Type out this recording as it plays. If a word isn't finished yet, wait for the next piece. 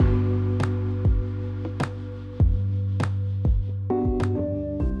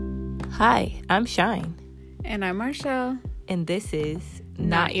Hi, I'm Shine. And I'm Marshall. And this is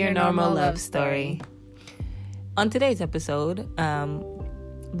Not Your Normal Love Story. On today's episode,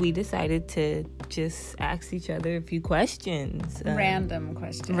 we decided to just ask each other a few questions. Random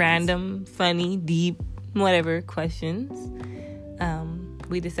questions. Random, funny, deep, whatever questions.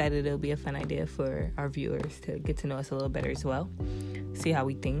 We decided it'll be a fun idea for our viewers to get to know us a little better as well. See how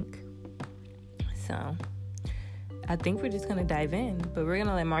we think. So I think we're just going to dive in, but we're going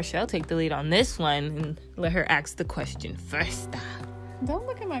to let Marshall take the lead on this one and let her ask the question first. Don't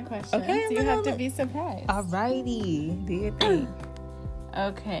look at my questions. Okay, you have to be surprised. Alrighty, do your thing.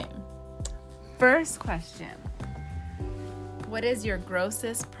 Okay. First question. What is your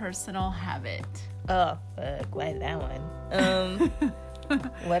grossest personal habit? Oh, fuck, why that one?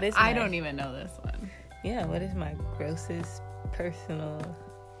 What is I don't even know this one. Yeah, what is my grossest personal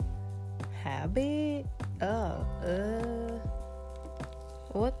habit?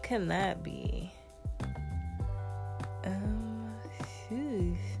 What can that be?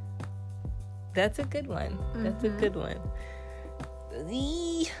 Shoot. That's a good one. That's a good one.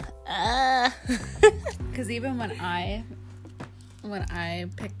 Because even when I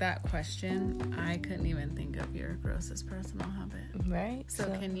picked that question, I couldn't even think of your grossest personal habit. Right? So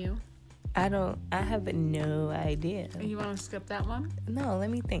can you? I have no idea. You want to skip that one? No, let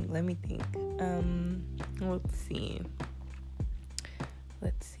me think. Let's see.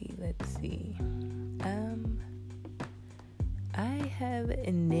 I have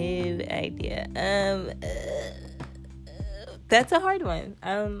no idea. That's a hard one.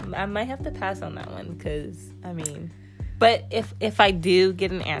 I might have to pass on that one because, but if I do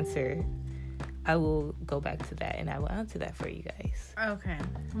get an answer, I will go back to that and I will answer that for you guys. Okay.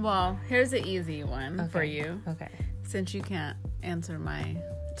 Well, here's an easy one for you. Okay. Since you can't answer my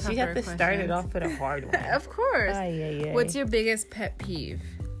tougher She had to questions. start it off with a hard one. Of course. Yeah. What's your biggest pet peeve?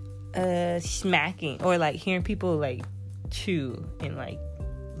 Smacking or like hearing people like chew and like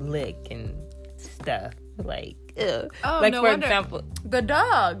lick and stuff. Like, ugh. Oh, like no for wonder. example, The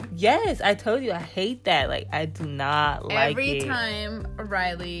dog. yes, I told you I hate that. Like, I do not like it. Every time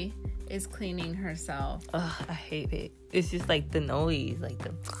Riley is cleaning herself. Ugh, I hate it. It's just like the noise, like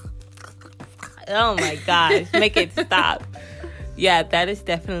the. Oh my gosh, make it stop. Yeah, that is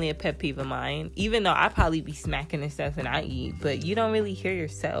definitely a pet peeve of mine. Even though I probably be smacking and stuff and I eat, but you don't really hear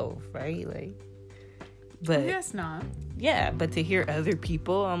yourself, right? Like, but I guess not. yeah, but to hear other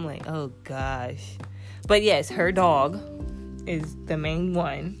people, I'm like, oh gosh. But yes, her dog is the main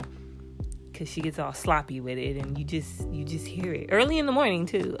one because she gets all sloppy with it, and you just hear it early in the morning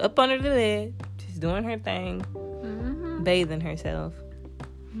too, up under the bed, just doing her thing, bathing herself.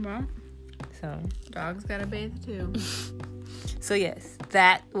 Well, So dogs gotta bathe too. So yes,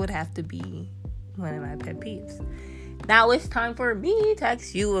 that would have to be one of my pet peeves. Now it's time for me to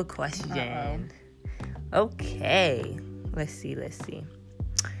ask you a question. Uh-oh. Okay, let's see.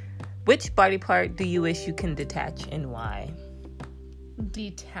 Which body part do you wish you can detach and why?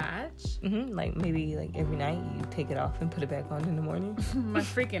 Detach? Like maybe like every night you take it off and put it back on in the morning. My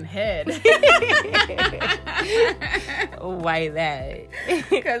freaking head. Why that?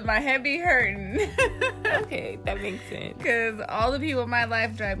 Because my head be hurting. Okay, that makes sense. Because all the people in my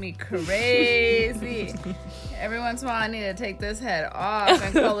life drive me crazy. Every once in a while I need to take this head off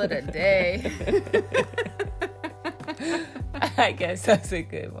and call it a day. I guess that's a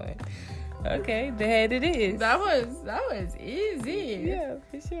good one. Okay, the head it is. That was easy. Yeah,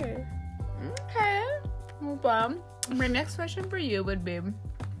 for sure. Okay. Well, my next question for you would be,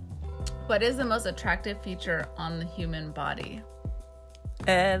 what is the most attractive feature on the human body?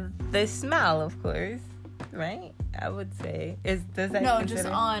 The smile, of course, right? I would say. Does that No, consider... just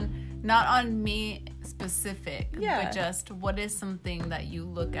not on me specific, Yeah. but just what is something that you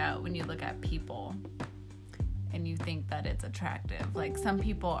look at when you look at people and you think that it's attractive? Like some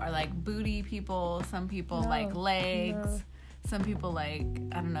people are like booty people, some people like legs, some people like,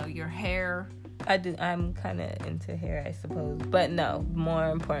 I don't know, your hair. I'm kind of into hair, I suppose. But no, more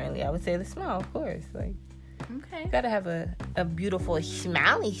importantly, I would say the smile, of course. Like, Okay. you gotta have a beautiful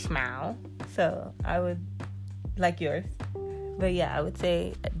smiley smile. So I would like yours. But yeah, I would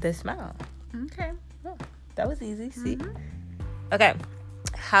say the smile. Okay. Oh, that was easy. See? Okay.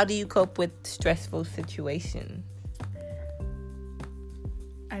 How do you cope with stressful situations?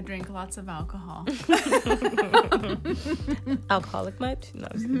 I drink lots of alcohol. Alcoholic much? No,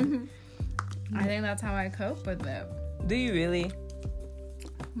 I'm just kidding. I think that's how I cope with it. Do you really?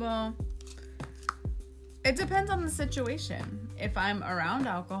 Well, it depends on the situation. If I'm around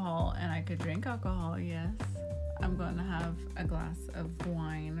alcohol and I could drink alcohol, yes, I'm going to have a glass of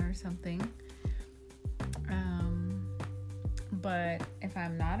wine or something. But if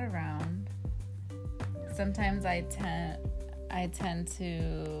I'm not around, sometimes I tend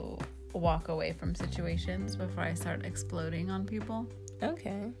to walk away from situations before I start exploding on people.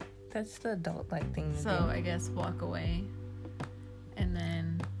 Okay. That's the adult-like thing to So do. I guess walk away. And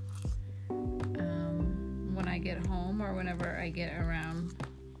then when I get home or whenever I get around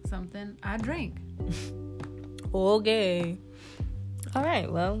something, I drink. Okay. All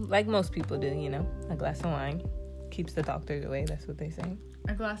right. Well, like most people do, you know, a glass of wine keeps the doctors away. That's what they say.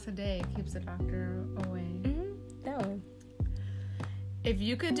 A glass a day keeps the doctor away. Mm-hmm. That one. If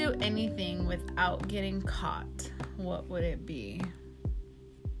you could do anything without getting caught, what would it be?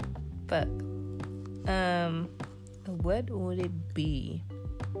 Fuck. What would it be?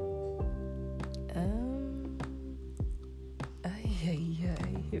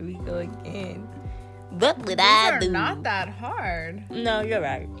 Here we go again. What would I do? These are not that hard. No, you're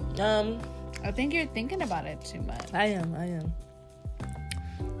right. I think you're thinking about it too much. I am.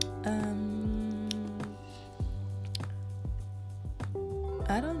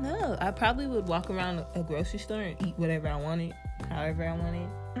 I don't know. I probably would walk around a grocery store and eat whatever I wanted, however I wanted.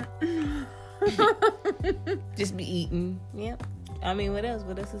 Just be eating. Yep. I mean, what else?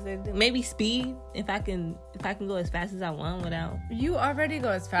 What else is there to do? Maybe speed. If I can go as fast as I want without. You already go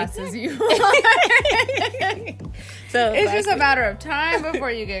as fast as you So it's just a matter of time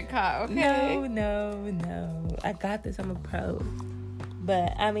before you get caught. Okay. No. I got this. I'm a pro.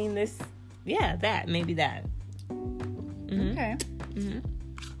 But I mean, maybe that. Mm-hmm. Okay. Mm-hmm.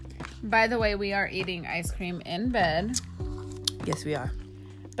 By the way, we are eating ice cream in bed. Yes, we are.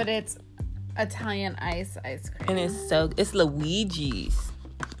 But it's Italian ice cream. And it's Luigi's.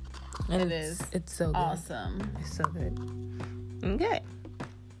 And it's so good. Awesome. It's so good. Okay.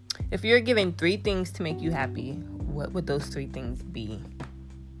 If you're given 3 things to make you happy, what would those 3 things be?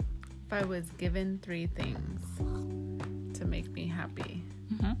 If I was given 3 things to make me happy.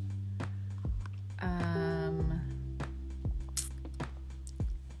 Mm-hmm.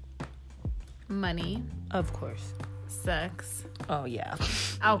 Money. Of course. Sex. Oh, yeah.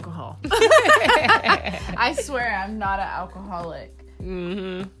 Alcohol. I swear I'm not an alcoholic.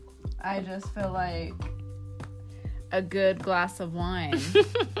 Mm-hmm. I just feel like a good glass of wine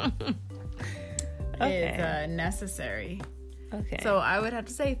is necessary. Okay. So I would have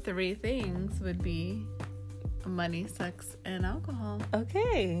to say 3 things would be money, sex, and alcohol.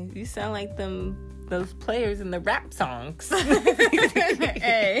 Okay. You sound like those players in the rap songs.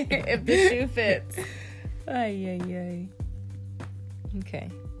 Hey, if the shoe fits. Ay. Okay,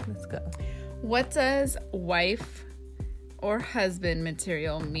 let's go. What does wife or husband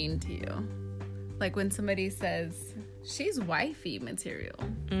material mean to you? Like when somebody says, she's wifey material.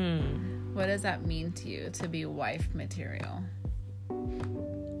 What does that mean to you to be wife material?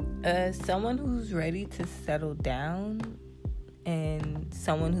 Someone who's ready to settle down and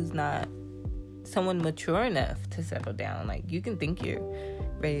someone mature enough to settle down. Like, you can think you're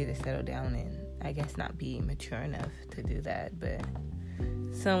ready to settle down and I guess not be mature enough to do that, but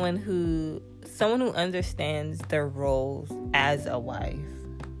someone who understands their roles as a wife.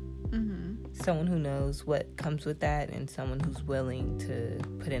 Mm-hmm. Someone who knows what comes with that and someone who's willing to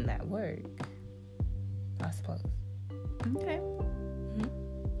put in that work, I suppose. Okay.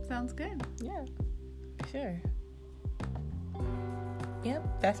 Mm-hmm. Sounds good. Yeah, sure.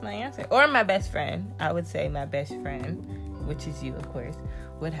 Yep, that's my answer. Or my best friend. I would say my best friend, which is you, of course,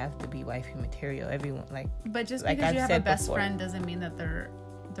 would have to be wifey material. Everyone, like, but just like because I've you have a best before. friend doesn't mean that they're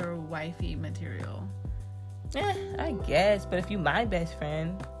wifey material. I guess. But if you my best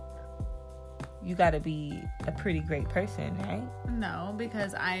friend, you got to be a pretty great person, right? No,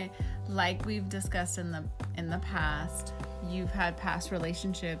 because like we've discussed in the past, you've had past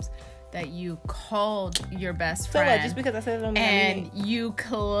relationships that you called your best friend. So what, just because I said it don't mean and you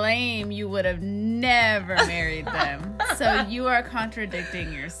claim you would have never married them. So you are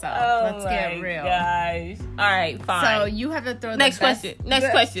contradicting yourself. Let's get real. Gosh. All right, fine. So you have to throw Next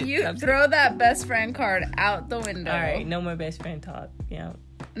question. You throw that best friend card out the window. All right, no more best friend talk. Yeah.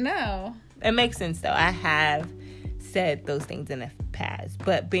 No. It makes sense though. I have said those things in the past,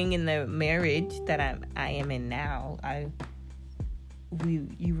 but being in the marriage that I am in now,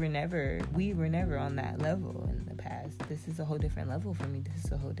 we were never on that level in the past. This is a whole different level for me. This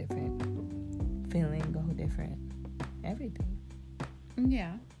is a whole different feeling, a whole different everything.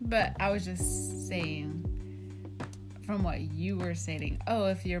 Yeah, but I was just saying from what you were saying,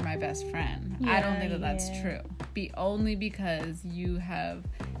 if you're my best friend. I don't think that's true. Only because you have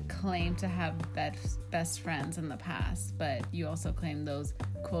claimed to have best friends in the past, but you also claim those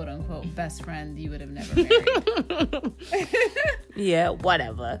quote unquote best friends you would have never married. Yeah,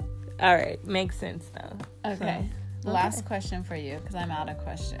 whatever. All right, makes sense though. Okay. Last question for you, because I'm out of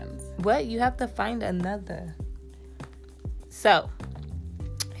questions. What? You have to find another. So,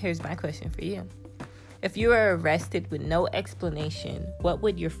 here's my question for you. If you were arrested with no explanation, what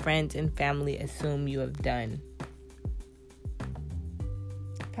would your friends and family assume you have done?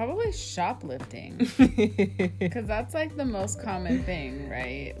 Probably shoplifting. Because that's like the most common thing,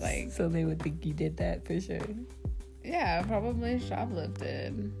 right? Like, so they would think you did that for sure. Yeah, probably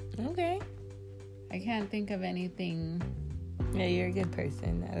shoplifted. Okay. I can't think of anything. Yeah, you're a good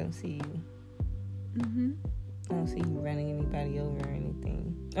person. I don't see you. Mm-hmm. I don't see you running anybody over or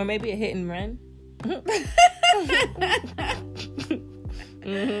anything. Or maybe a hit and run.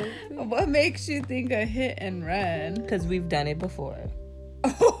 Mm-hmm. What makes you think a hit and run? Because we've done it before.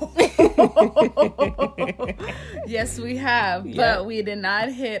 Yes, we have, but we did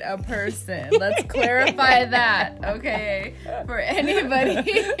not hit a person. Let's clarify that, okay? For anybody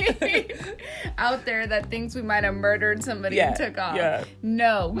out there that thinks we might have murdered somebody and took off. Yeah.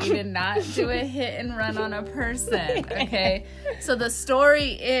 No, we did not do a hit and run on a person, okay? So the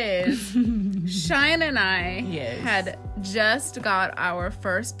story is Shine and I had just got our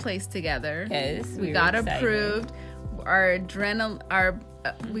first place together. Yes, we got approved.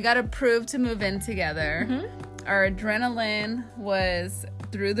 We got approved to move in together. Mm-hmm. Our adrenaline was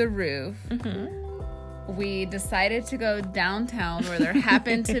through the roof. Mm-hmm. We decided to go downtown where there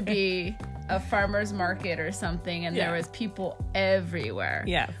happened to be a farmer's market or something, and there was people everywhere.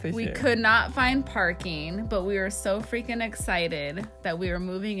 Yeah, for sure. We could not find parking, but we were so freaking excited that we were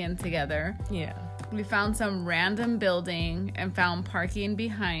moving in together. Yeah. We found some random building and found parking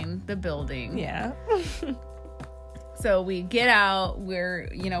behind the building. Yeah. So we get out, we're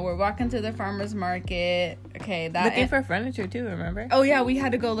walking to the farmer's market. Okay, looking for furniture too, remember? Oh yeah, we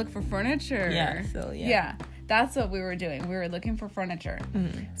had to go look for furniture. Yeah, Yeah, that's what we were doing. We were looking for furniture.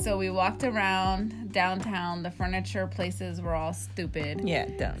 Mm-hmm. So we walked around downtown. The furniture places were all stupid. Yeah,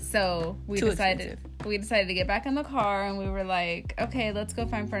 dumb. So we decided to get back in the car, and we were like, okay, let's go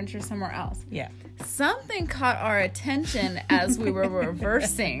find furniture somewhere else. Yeah. Something caught our attention as we were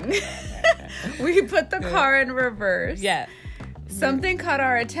reversing. We put the car in reverse. Yeah. Something caught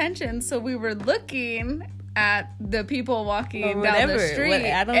our attention, so we were looking at the people walking down the street,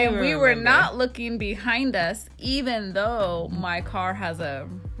 and we were not looking behind us, even though my car has a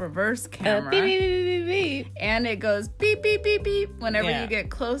reverse camera. Beep, beep, beep, beep, beep. And it goes beep, beep, beep, beep whenever you get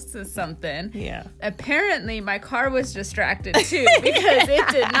close to something. Yeah. Apparently, my car was distracted too, because it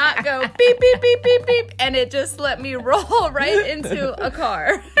did not go beep, beep, beep, beep, beep, and it just let me roll right into a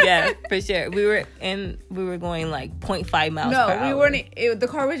car. Yeah, for sure. We were going like 0.5 miles per hour. No, we weren't. The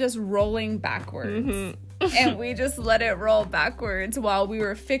car was just rolling backwards. Mm-hmm. And we just let it roll backwards while we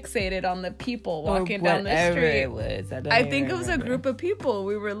were fixated on the people walking down the street. It was. I think it was a group of people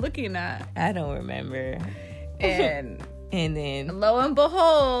we were looking at. I don't remember. And then lo and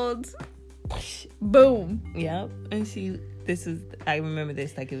behold, boom. Yep. And I remember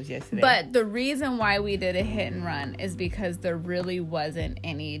this like it was yesterday. But the reason why we did a hit and run is because there really wasn't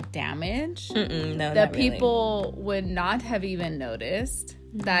any damage. No, the people would not have even noticed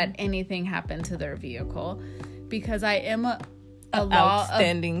that anything happened to their vehicle, because I am a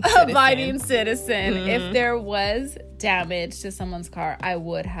law-abiding citizen. Mm-hmm. If there was damage to someone's car, I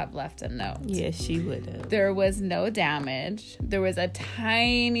would have left a note. Yes, she would have. There was no damage. There was a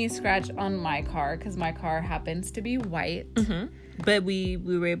tiny scratch on my car because my car happens to be white. Mm-hmm. But we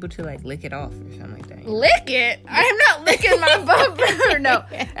were able to like lick it off or something like that. Lick it? I'm not licking my bumper. No,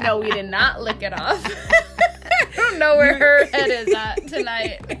 we did not lick it off. I don't know where her head is at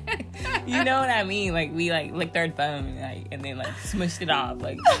tonight. You know what I mean? Like we like licked our phone, like, and then like smushed it off,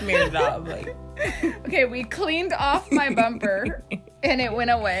 like smeared it off, like. Okay, we cleaned off my bumper, and it went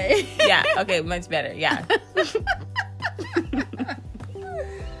away. Yeah. Okay. Much better. Yeah.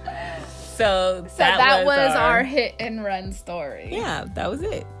 So that was our hit and run story. Yeah, that was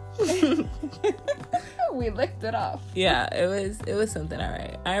it. We licked it off. Yeah, it was something all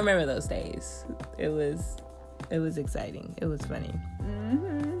right. I remember those days. It was exciting. It was funny.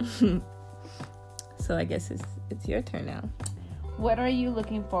 Mm-hmm. So I guess it's your turn now. What are you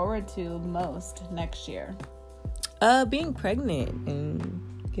looking forward to most next year? Being pregnant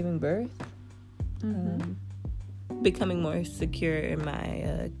and giving birth. Mm-hmm. Becoming more secure in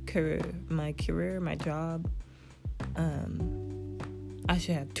my career, my job. I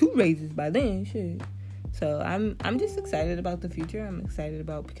should have 2 raises by then. Shit. So I'm just excited about the future. I'm excited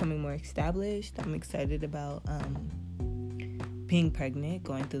about becoming more established. I'm excited about being pregnant,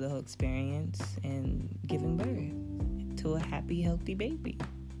 going through the whole experience, and giving birth to a happy, healthy baby.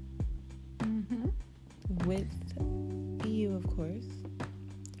 Mm-hmm. With you, of course.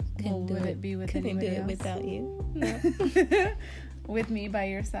 Couldn't do would it be with couldn't anybody do it else? without you. No. With me by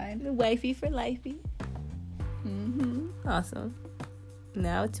your side. Wifey for lifey. Awesome.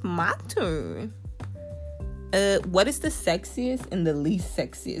 Now it's my turn. What is the sexiest and the least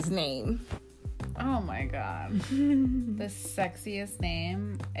sexiest name? Oh my god. The sexiest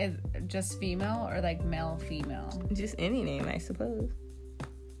name is just female or like male female? Just any name, I suppose.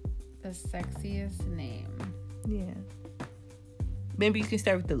 The sexiest name. Yeah. Maybe you can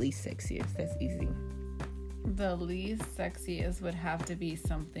start with the least sexiest. That's easy. The least sexiest would have to be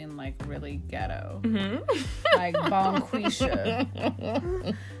something like really ghetto. Like Bonquisha.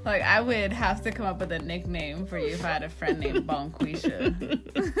 Like I would have to come up with a nickname for you if I had a friend named Bonquisha.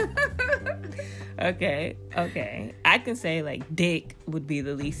 Okay. I can say like Dick would be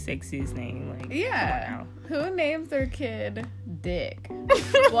the least sexiest name. Like, Yeah. wow. Who names their kid Dick?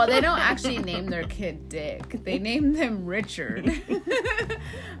 Well, they don't actually name their kid Dick. They name them Richard.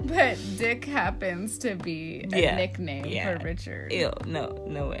 But Dick happens to be a nickname for Richard. Ew, no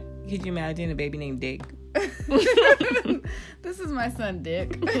way. Could you imagine a baby named Dick? This is my son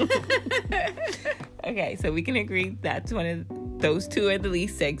Dick. Okay, so we can agree that's one of those two are the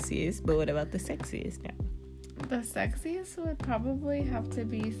least sexiest. But what about the sexiest now? The sexiest would probably have to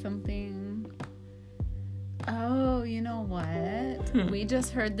be something. Oh, you know what? We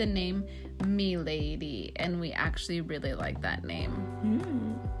just heard the name Milady, and we actually really like that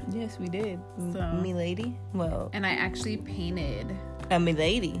name. Yes, we did. So- Milady? Well, And I actually painted a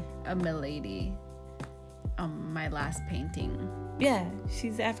Milady. a Milady on my last painting. Yeah,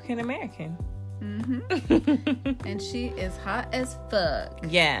 she's African American. And she is hot as fuck.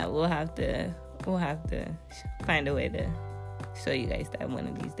 Yeah, we'll have to find a way to show you guys that one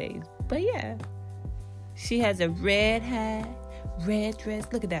of these days. But yeah, she has a red hat, red dress.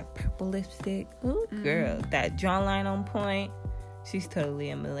 Look at that purple lipstick. Ooh, girl, that jawline on point. She's totally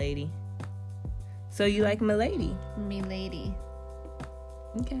a Milady. So you like Milady? Milady.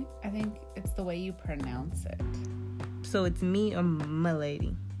 Okay. I think it's the way you pronounce it. So it's me or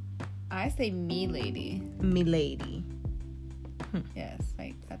Milady? I say Milady. Milady. Yes,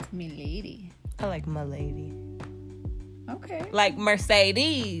 like that's Milady. I like Milady. Okay. Like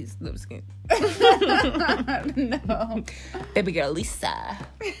Mercedes. No, I'm just kidding. No. Baby girl Lisa.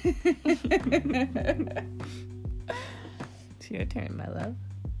 It's your turn, my love.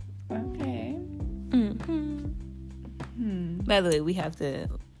 Okay. By the way,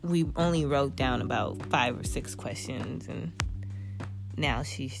 we only wrote down about 5 or 6 questions, and now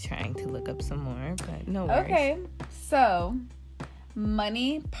she's trying to look up some more, but no worries. Okay. So,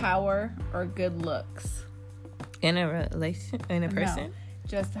 money, power, or good looks? In a relation, in a person? No.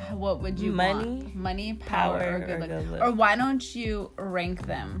 Just what would you Money, want? Money, power, or good looks? Or why don't you rank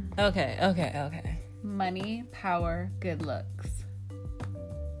them? Okay. Money, power, good looks.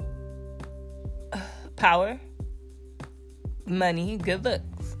 Power, money, good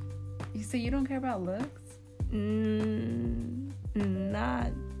looks. So you don't care about looks?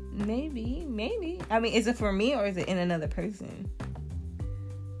 Not, maybe. I mean, is it for me or is it in another person?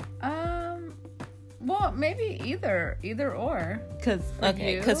 Well, maybe either or.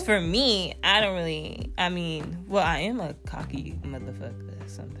 Because for me, I don't really, I mean, well, I am a cocky motherfucker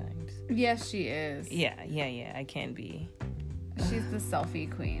sometimes. Yes, she is. Yeah, I can be. She's the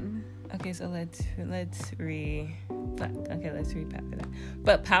selfie queen. Okay, so let's read power then.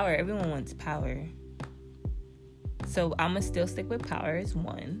 But power, everyone wants power. So I'm gonna still stick with power as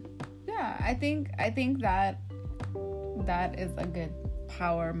 1. Yeah, I think that is a good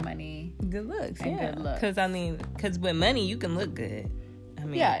power, money, good looks. and Yeah, good looks. Because with money you can look good. I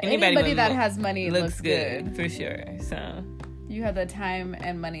mean, Yeah, anybody that has money looks looks good for sure. So you have the time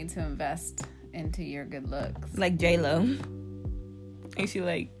and money to invest into your good looks. like J-Lo, ain't she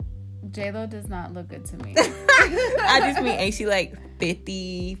like? J-Lo does not look good to me. I just mean, ain't she like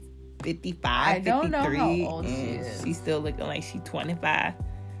 50, 55, I don't 53? know how old she And is. she's still looking like she's 25.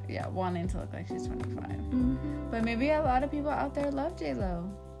 Yeah, wanting to look like she's 25. But maybe a lot of people out there love J-Lo.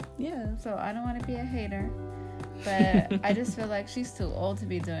 Yeah. So I don't want to be a hater. But I just feel like she's too old to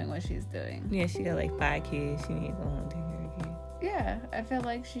be doing what she's doing. Yeah, she got like 5 kids. She needs to go home and take care of kids. Yeah, I feel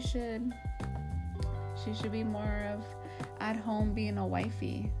like she should be more of at home being a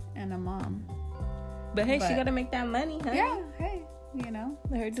wifey and a mom. But hey, she gotta make that money, huh? Yeah, hey, you know,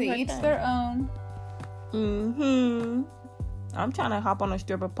 Let her do to her each thing. their own. I'm trying to hop on a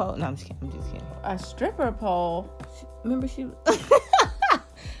stripper pole. No, I'm just kidding. A stripper pole. Remember she...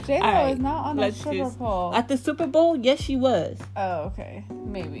 J-Lo All right, is not on a let's stripper just- pole. At the Super Bowl? Yes, she was. Oh, okay.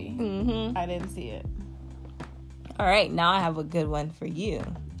 Maybe. I didn't see it. All right, now I have a good one for you.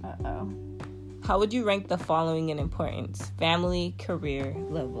 Uh-oh. how would you rank the following in importance? Family, career,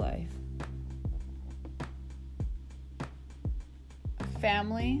 love life.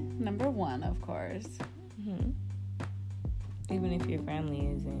 Family, number one, of course. Mm-hmm. Even if your family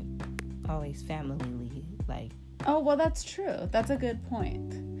isn't always family, like. Oh, well, that's true. That's a good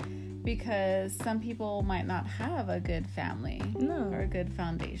point. Because some people might not have a good family or a good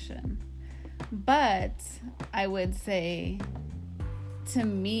foundation. But I would say, to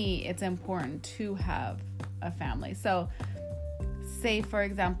me, it's important to have a family. So, say, for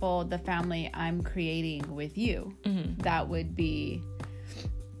example, the family I'm creating with you, mm-hmm. that would be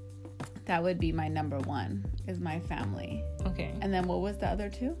my number one, is my family. Okay. And then what was the other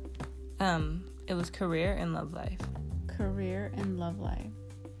two? It was career and love life. Career and love life.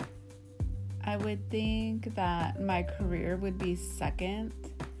 I would think that my career would be second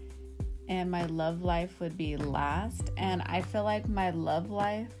and my love life would be last. And I feel like my love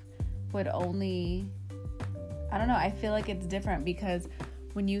life would only, I don't know, I feel like it's different because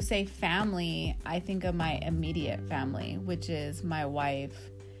when you say family, I think of my immediate family, which is my wife,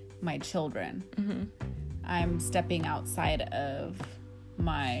 my children. Mm-hmm. I'm stepping outside of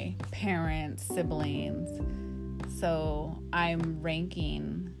my parents, siblings. So I'm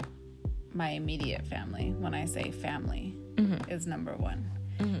ranking my immediate family when I say family mm-hmm. is number one.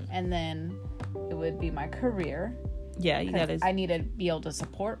 Mm-hmm. And then it would be my career. Yeah, you gotta. I need to be able to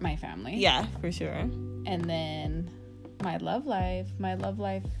support my family. Yeah, for sure. And then my love life.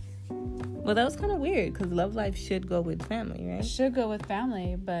 Well, that was kind of weird because love life should go with family, right? Should go with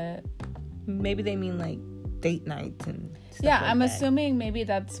family, but maybe they mean like date nights and stuff. Yeah, like I'm that. assuming maybe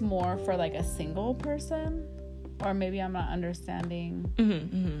that's more for like a single person, or maybe I'm not understanding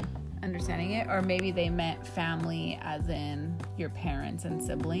it, or maybe they meant family as in your parents and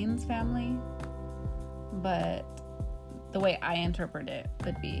siblings family. But the way I interpret it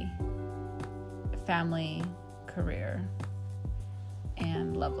would be family, career,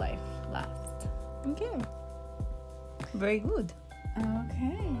 and love life last. Okay. Very good.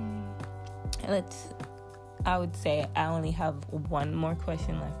 Okay. I would say I only have one more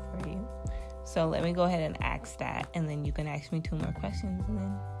question left for you. So let me go ahead and ask that, and then you can ask me 2 more questions, and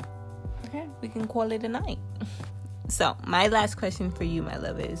then we can call it a night. So my last question for you, my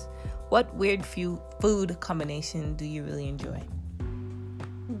love, is what weird food combination do you really enjoy?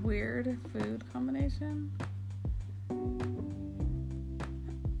 Weird food combination?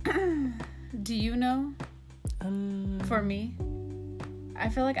 Do you know? For me, I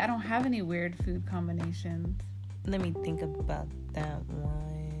feel like I don't have any weird food combinations. Let me think about that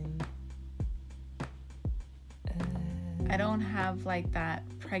one. I don't have like that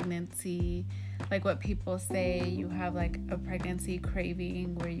pregnancy, like what people say you have like a pregnancy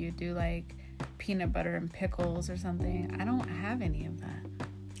craving where you do like peanut butter and pickles or something. I don't have any of that.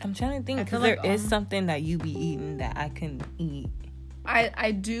 I'm trying to think because there is something that you be eating that I can eat.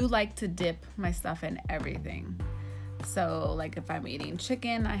 I do like to dip my stuff in everything. So like if I'm eating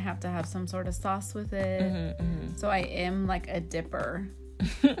chicken, I have to have some sort of sauce with it. So I am like a dipper.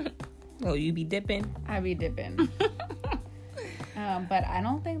 Oh, you be dipping? I be dipping. But I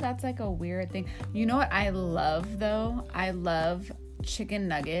don't think that's like a weird thing. You know what I love though? I love chicken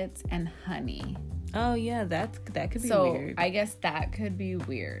nuggets and honey. Oh yeah, that could be weird. So I guess that could be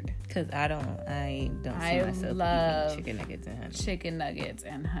weird. Cause I don't see myself eating chicken nuggets and honey. Chicken nuggets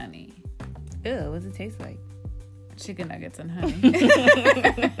and honey. Ew, what does it taste like? Chicken nuggets and honey.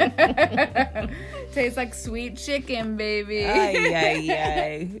 Tastes like sweet chicken, baby.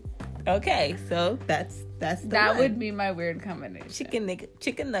 Ay. Okay, so that's that would be my weird combination.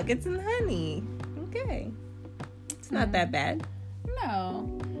 Chicken nuggets and honey. Okay, it's not that bad.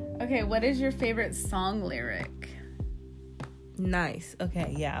 No. Okay, what is your favorite song lyric? Nice.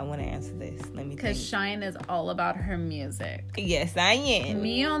 Okay, yeah, I want to answer this. Let me think. Because Shine is all about her music. Yes, I am.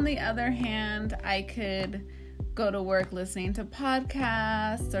 Me, on the other hand, I could go to work listening to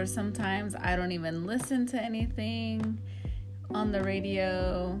podcasts, or sometimes I don't even listen to anything on the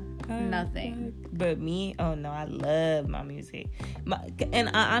radio. Nothing. But me, oh no, I love my music. And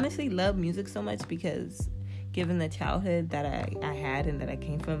I honestly love music so much because given the childhood that I had and that I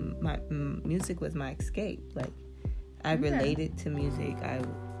came from, my music was my escape. Like, I related to music.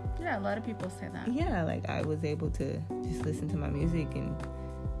 Yeah, a lot of people say that. Yeah, like I was able to just listen to my music and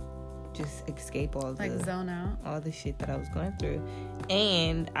just escape zone out all the shit that I was going through.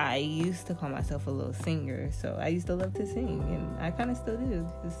 And I used to call myself a little singer, so I used to love to sing, and I kind of still do.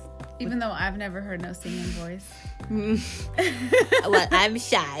 Even though I've never heard no singing voice. Well, I'm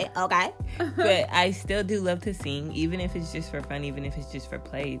shy, okay? But I still do love to sing, even if it's just for fun, even if it's just for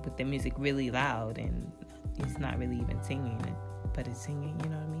play, with the music really loud and it's not really even singing. but it's singing, you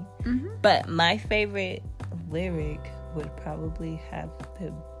know what I mean? Mm-hmm. But my favorite lyric would probably have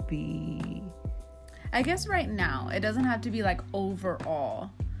to be... I guess right now, it doesn't have to be like overall.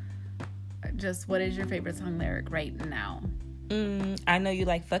 Just what is your favorite song lyric right now? I Know You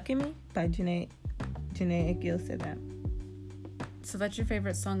Like Fucking Me by Janae Gill said that. So that's your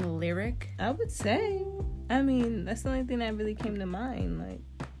favorite song lyric? I would say. I mean, that's the only thing that really came to mind. Like,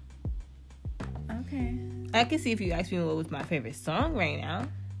 okay. I can see if you ask me what was my favorite song right now.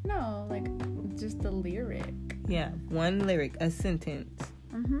 No, like just the lyric. Yeah, one lyric, a sentence.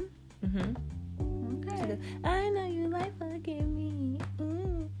 Mm-hmm. Mm-hmm. Okay. I know you like fucking me.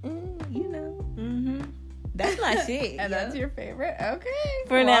 You know. Mm-hmm. That's my shit. And that's your favorite? Okay.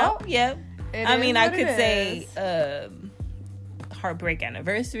 For now, yep. I mean, I could is. say Heartbreak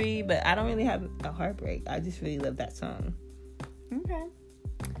Anniversary, but I don't really have a heartbreak. I just really love that song. Okay.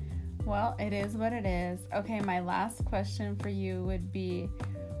 Well, it is what it is. Okay, my last question for you would be,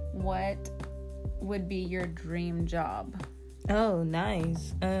 what would be your dream job? Oh,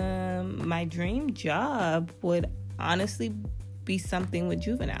 nice. My dream job would honestly be something with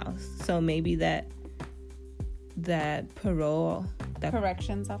juveniles. So maybe that parole, that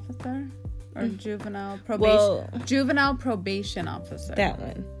corrections officer or juvenile probation officer. That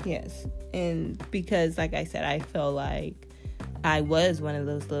one, yes. And because, like I said, I feel like I was one of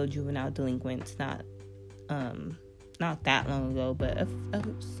those little juvenile delinquents, not that long ago, but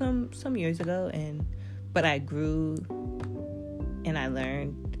some years ago, but I grew and I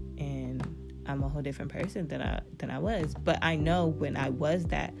learned, and I'm a whole different person than I was. But I know when I was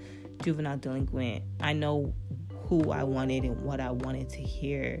that juvenile delinquent, I know who I wanted and what I wanted to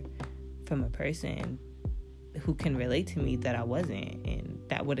hear from a person who can relate to me that I wasn't, and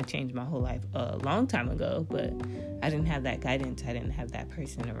that would have changed my whole life a long time ago. But I didn't have that guidance. I didn't have that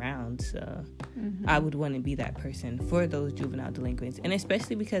person around, so I would want to be that person for those juvenile delinquents, and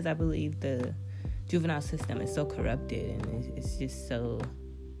especially because I believe the juvenile system is so corrupted, and it's just so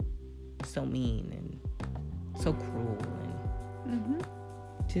mean and so cruel and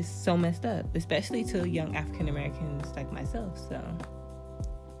just so messed up, especially to young African Americans like myself. So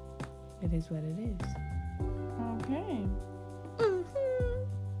it is what it is. Okay.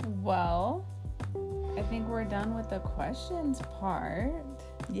 Well, I think we're done with the questions part.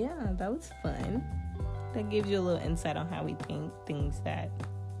 Yeah, that was fun. That gives you a little insight on how we think things that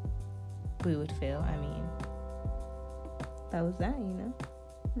we would feel. I mean, that was that, you know?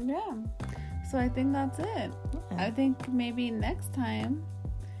 Yeah. So I think that's it. Yeah. I think maybe next time,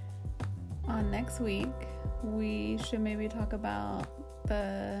 next week, we should maybe talk about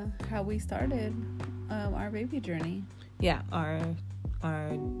how we started our baby journey. Yeah, our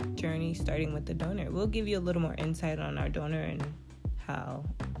journey starting with the donor. We'll give you a little more insight on our donor and how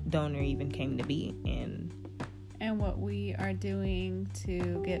donor even came to be, and what we are doing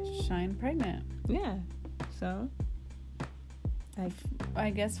to get Shine pregnant. Yeah. So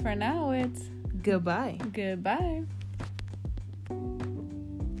I guess for now it's goodbye. Goodbye.